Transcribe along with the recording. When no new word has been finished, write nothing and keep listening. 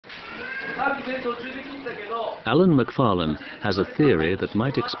Alan Macfarlane has a theory that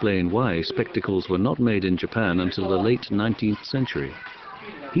might explain why spectacles were not made in Japan until the late 19th century.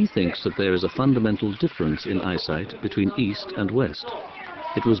 He thinks that there is a fundamental difference in eyesight between East and West.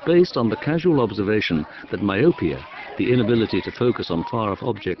 It was based on the casual observation that myopia, the inability to focus on far-off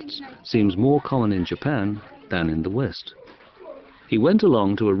objects, seems more common in Japan than in the West. He went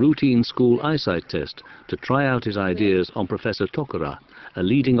along to a routine school eyesight test to try out his ideas on Professor Tokura, a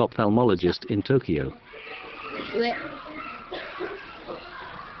leading ophthalmologist in Tokyo.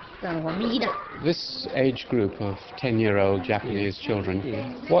 This age group of 10-year-old Japanese children,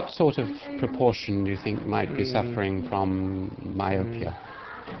 what sort of proportion do you think might be suffering from myopia?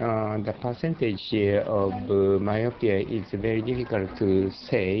 The percentage of myopia is very difficult to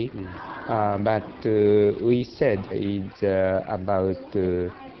say, but we said it's about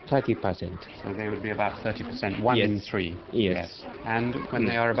 30%. So they would be about 30%, 1 in 3. Yes. And when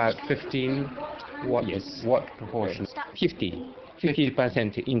they are about 15, what proportion?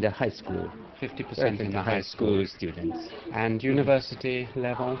 50% in the high school. 50% in the high school students. And university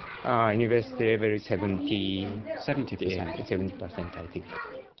level? University level is 70%. 70%, I think.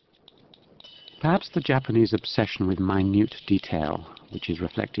 Perhaps the Japanese obsession with minute detail, which is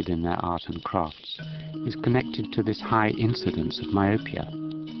reflected in their art and crafts, is connected to this high incidence of myopia.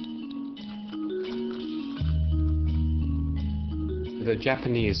 The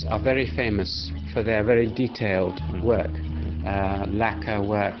Japanese are very famous for their very detailed work, lacquer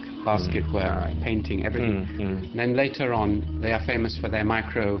work, basket work, painting, everything. And then later on, they are famous for their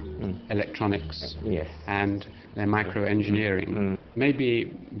micro-electronics and their micro-engineering.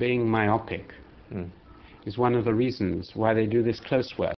 Maybe being myopic is one of the reasons why they do this close work.